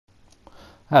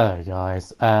Hello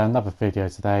guys, another video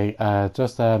today,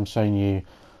 just showing you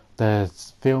the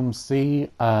Film C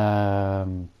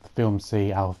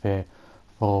outfit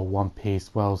for One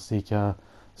Piece World Seeker.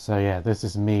 So yeah, this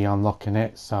is me unlocking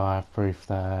it, so I have proof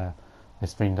that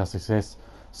this thing does exist.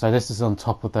 So this is on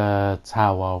top of the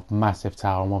tower, massive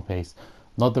tower in One Piece.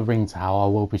 Not the ring tower, I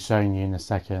will be showing you in a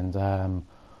second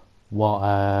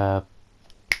what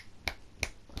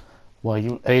well,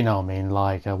 you know what I mean,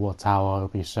 like what tower I'll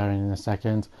be showing in a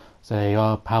second. So there you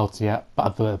are, party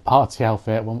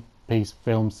outfit, One Piece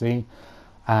Film C.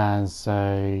 And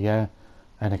so yeah,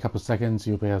 in a couple of seconds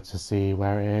you'll be able to see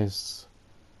where it is.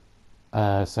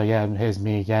 So yeah, here's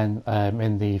me again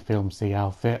in the Film C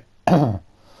outfit. There's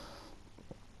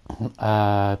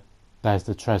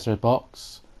the treasure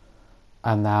box.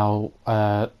 And now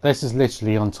this is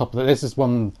literally on top of it. This is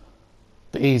one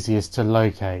the easiest to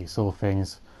locate sort of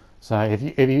things. So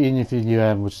even if you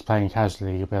were just playing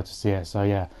casually, you'll be able to see it. So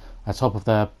yeah, at top of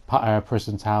the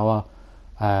prison tower,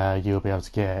 you'll be able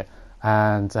to get it.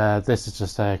 And this is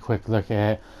just a quick look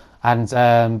at it. And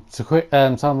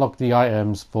to unlock the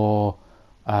items for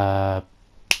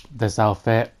this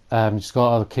outfit, you just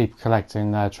gotta keep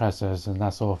collecting treasures and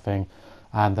that sort of thing,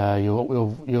 and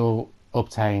you'll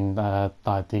obtain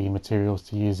like the materials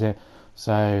to use it.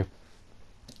 So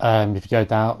if you go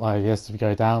down like this, if you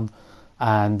go down.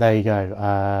 And there you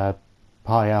go,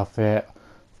 party outfit,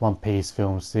 One Piece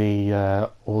Film C,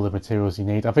 all the materials you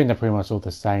need. I think they're pretty much all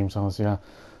the same, so honestly,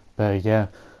 but yeah.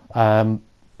 I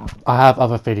have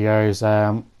other videos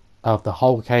of the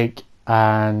whole cake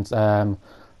and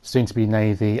soon to be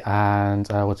navy and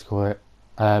what do you call it,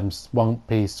 One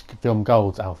Piece Film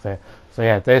Gold outfit. So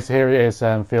yeah, here it is,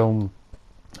 film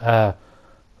Gear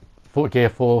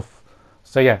 4th.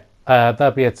 So yeah.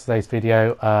 That'll be it today's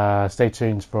video. Stay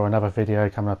tuned for another video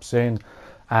coming up soon.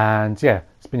 And yeah,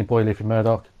 it's been your boy Luffy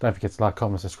Murdoch. Don't forget to like,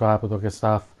 comment, subscribe, all that good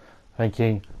stuff. Thank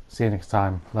you. See you next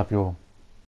time. Love you all.